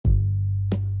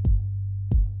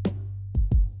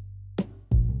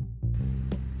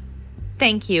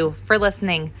thank you for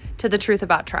listening to The Truth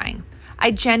About Trying.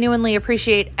 I genuinely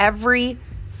appreciate every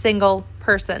single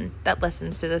person that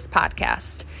listens to this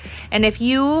podcast. And if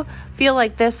you feel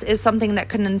like this is something that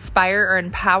can inspire or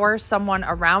empower someone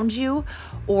around you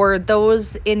or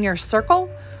those in your circle,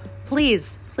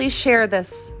 please share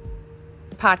this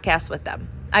podcast with them.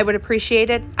 I would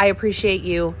appreciate it. I appreciate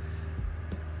you.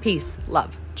 Peace,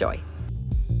 love, joy.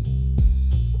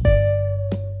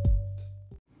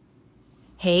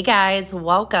 Hey guys,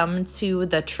 welcome to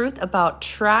The Truth About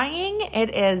Trying.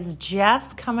 It is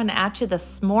Jess coming at you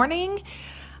this morning.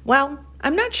 Well,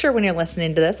 I'm not sure when you're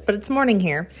listening to this, but it's morning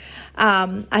here.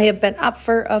 I have been up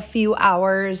for a few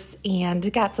hours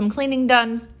and got some cleaning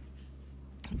done.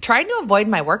 Tried to avoid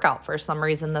my workout for some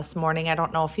reason this morning. I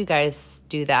don't know if you guys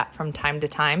do that from time to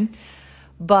time,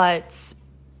 but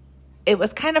it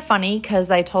was kind of funny because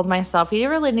I told myself you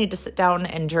really need to sit down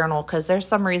and journal because there's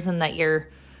some reason that you're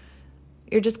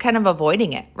just kind of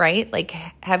avoiding it, right? Like,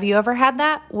 have you ever had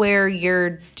that where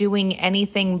you're doing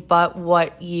anything but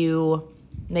what you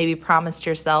maybe promised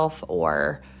yourself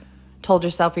or told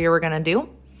yourself you were going to do?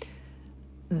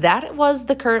 That was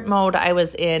the current mode I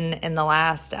was in the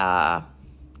last 2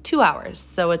 hours.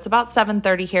 So it's about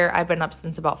 7:30 here. I've been up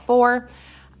since about 4.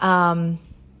 The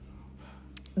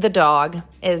dog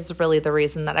is really the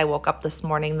reason that I woke up this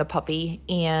morning, the puppy,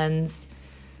 and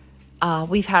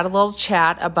we've had a little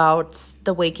chat about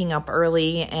the waking up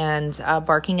early and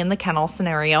barking in the kennel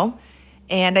scenario.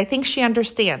 And I think she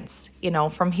understands,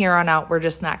 from here on out, we're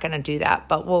just not going to do that,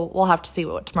 but we'll have to see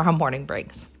what tomorrow morning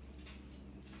brings.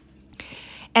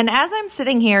 And as I'm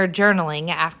sitting here journaling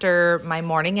after my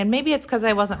morning, and maybe it's because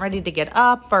I wasn't ready to get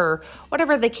up or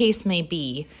whatever the case may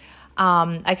be,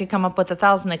 I could come up with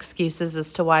 1,000 excuses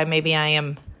as to why maybe I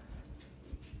am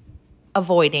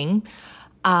avoiding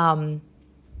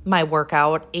my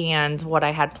workout and what I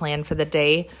had planned for the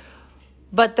day.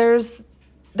 But there's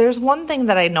one thing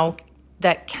that I know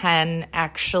that can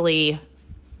actually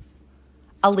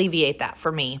alleviate that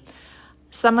for me.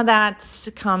 Some of that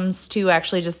comes to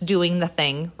actually just doing the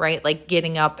thing, right? Like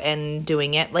getting up and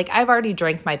doing it. Like I've already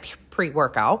drank my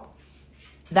pre-workout.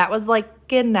 That was like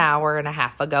an hour and a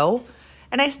half ago,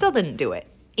 and I still didn't do it.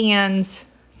 And so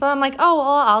I'm like, oh, well,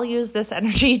 I'll use this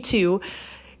energy to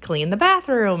clean the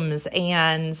bathrooms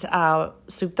and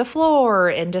sweep the floor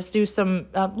and just do some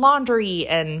laundry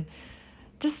and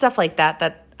just stuff like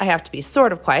that I have to be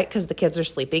sort of quiet because the kids are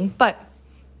sleeping. But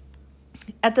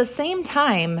at the same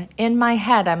time, in my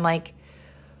head, I'm like,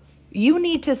 you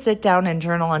need to sit down and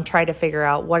journal and try to figure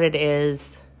out what it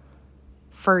is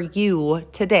for you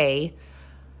today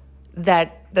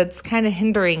that's kind of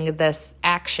hindering this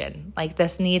action. Like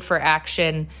this need for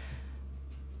action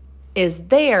is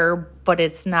there, but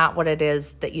it's not what it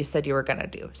is that you said you were going to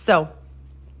do. So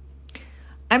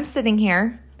I'm sitting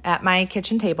here at my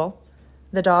kitchen table.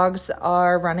 The dogs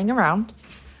are running around.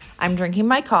 I'm drinking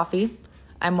my coffee.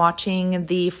 I'm watching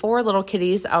the 4 little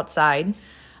kitties outside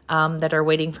that are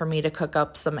waiting for me to cook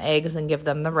up some eggs and give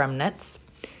them the remnants.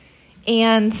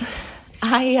 And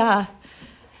I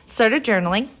started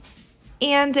journaling,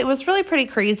 and it was really pretty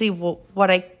crazy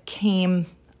what I came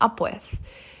up with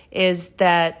is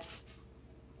that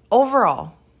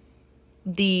overall,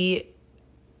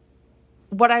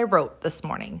 what I wrote this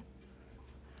morning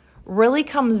really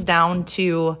comes down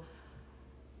to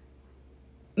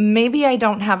maybe I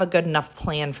don't have a good enough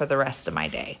plan for the rest of my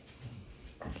day.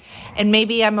 And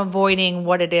maybe I'm avoiding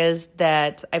what it is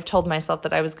that I've told myself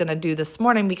that I was going to do this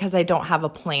morning because I don't have a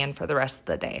plan for the rest of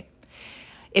the day.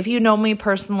 If you know me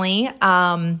personally,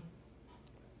 I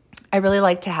really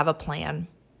like to have a plan.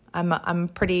 I'm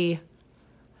pretty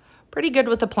good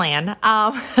with a plan,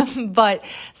 but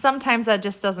sometimes that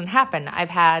just doesn't happen. I've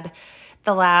had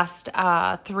the last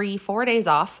 3-4 days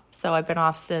off, so I've been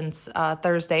off since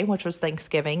Thursday, which was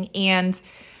Thanksgiving, and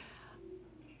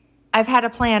I've had a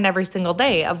plan every single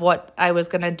day of what I was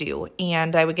going to do,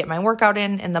 and I would get my workout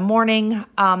in the morning.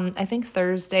 I think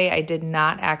Thursday I did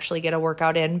not actually get a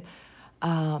workout in.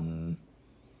 No,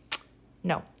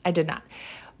 I did not.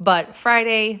 But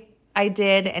Friday I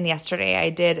did, and yesterday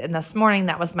I did, and this morning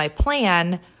that was my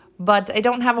plan, but I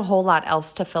don't have a whole lot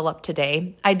else to fill up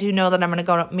today. I do know that I'm going to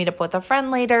go meet up with a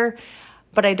friend later,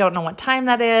 but I don't know what time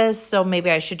that is, so maybe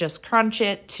I should just crunch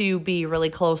it to be really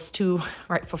close to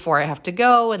right before I have to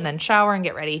go and then shower and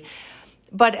get ready.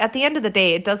 But at the end of the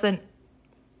day, it doesn't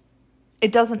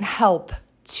help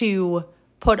to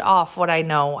put off what I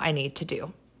know I need to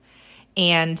do.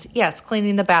 And yes,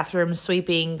 cleaning the bathroom,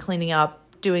 sweeping, cleaning up,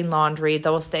 doing laundry,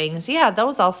 those things. Yeah,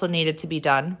 those also needed to be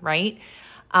done, right?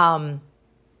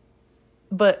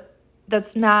 But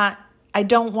that's not, I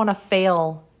don't want to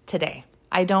fail today.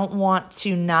 I don't want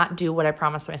to not do what I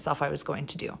promised myself I was going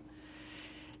to do.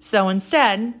 So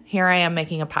instead, here I am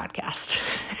making a podcast.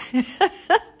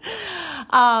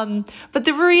 But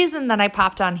the reason that I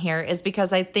popped on here is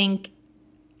because I think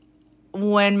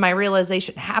when my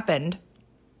realization happened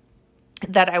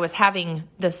that I was having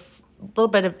this little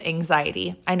bit of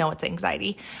anxiety, I know it's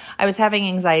anxiety. I was having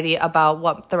anxiety about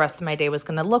what the rest of my day was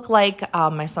going to look like.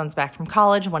 My son's back from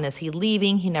college. When is he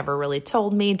leaving? He never really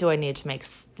told me. Do I need to make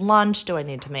lunch? Do I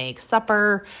need to make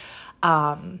supper?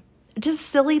 Just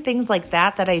silly things like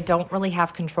that I don't really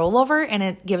have control over, and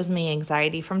it gives me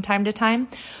anxiety from time to time.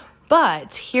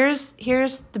 But here's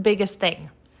the biggest thing,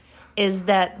 is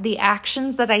that the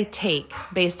actions that I take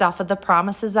based off of the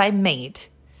promises I made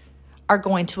are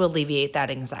going to alleviate that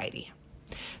anxiety.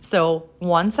 So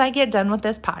once I get done with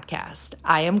this podcast,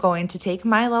 I am going to take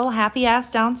my little happy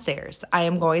ass downstairs. I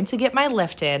am going to get my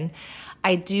lift in.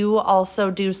 I do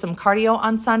also do some cardio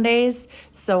on Sundays,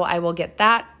 so I will get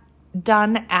that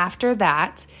done after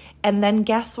that. And then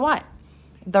guess what?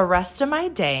 The rest of my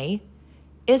day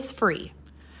is free.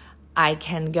 I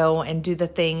can go and do the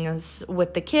things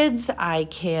with the kids. I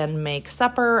can make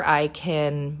supper. I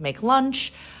can make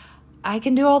lunch. I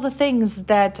can do all the things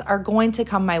that are going to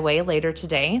come my way later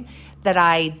today that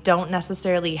I don't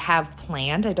necessarily have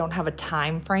planned. I don't have a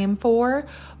time frame for,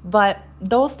 but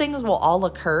those things will all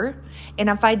occur. And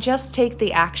if I just take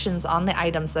the actions on the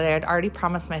items that I had already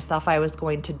promised myself I was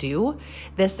going to do,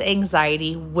 this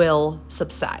anxiety will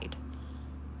subside.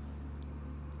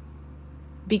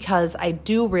 Because I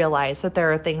do realize that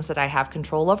there are things that I have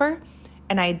control over,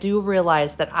 and I do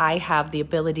realize that I have the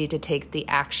ability to take the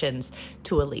actions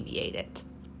to alleviate it.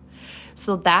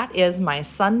 So that is my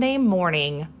Sunday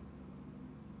morning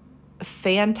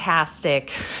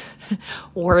fantastic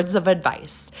words of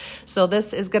advice. So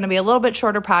this is going to be a little bit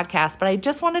shorter podcast, but I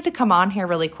just wanted to come on here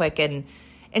really quick and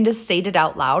just state it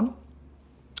out loud.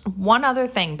 One other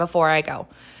thing before I go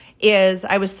is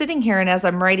I was sitting here, and as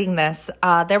I'm writing this,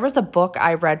 there was a book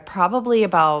I read probably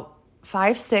about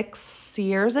 5-6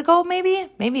 years ago, maybe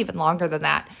even longer than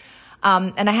that.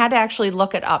 And I had to actually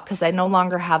look it up because I no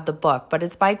longer have the book, but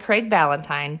it's by Craig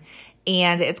Ballantyne,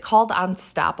 and it's called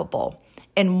Unstoppable.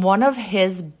 And one of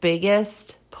his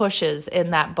biggest pushes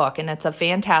in that book, and it's a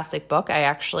fantastic book, I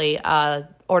actually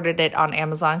ordered it on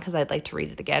Amazon because I'd like to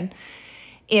read it again,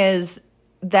 is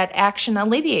that action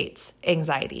alleviates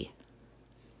anxiety.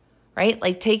 Right?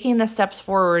 Like taking the steps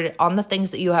forward on the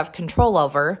things that you have control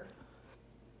over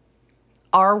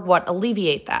are what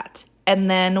alleviate that. And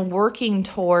then working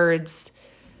towards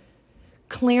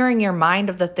clearing your mind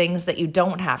of the things that you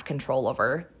don't have control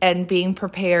over and being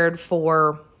prepared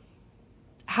for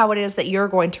how it is that you're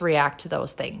going to react to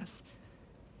those things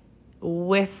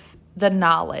with the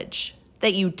knowledge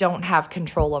that you don't have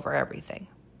control over everything,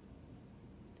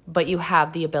 but you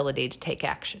have the ability to take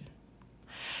action.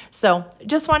 So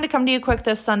just wanted to come to you quick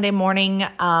this Sunday morning.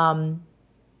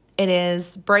 It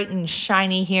is bright and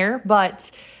shiny here, but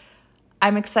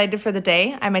I'm excited for the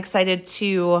day. I'm excited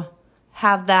to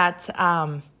have that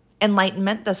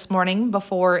enlightenment this morning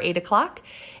before 8 o'clock.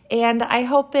 And I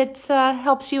hope it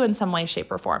helps you in some way,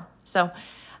 shape, or form. So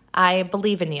I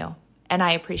believe in you and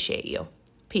I appreciate you.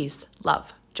 Peace,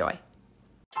 love, joy.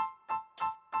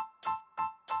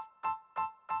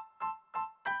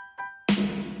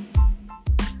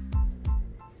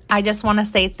 I just want to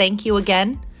say thank you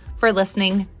again for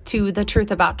listening to The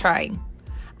Truth About Trying.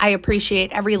 I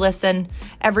appreciate every listen,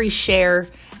 every share,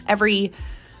 every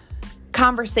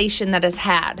conversation that is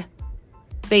had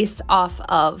based off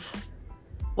of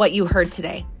what you heard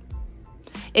today.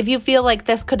 If you feel like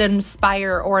this could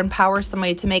inspire or empower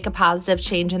somebody to make a positive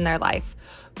change in their life,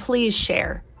 please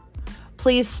share.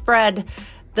 Please spread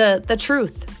the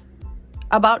truth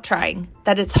about trying,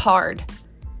 that it's hard.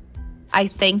 I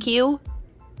thank you.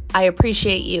 I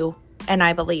appreciate you, and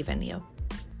I believe in you.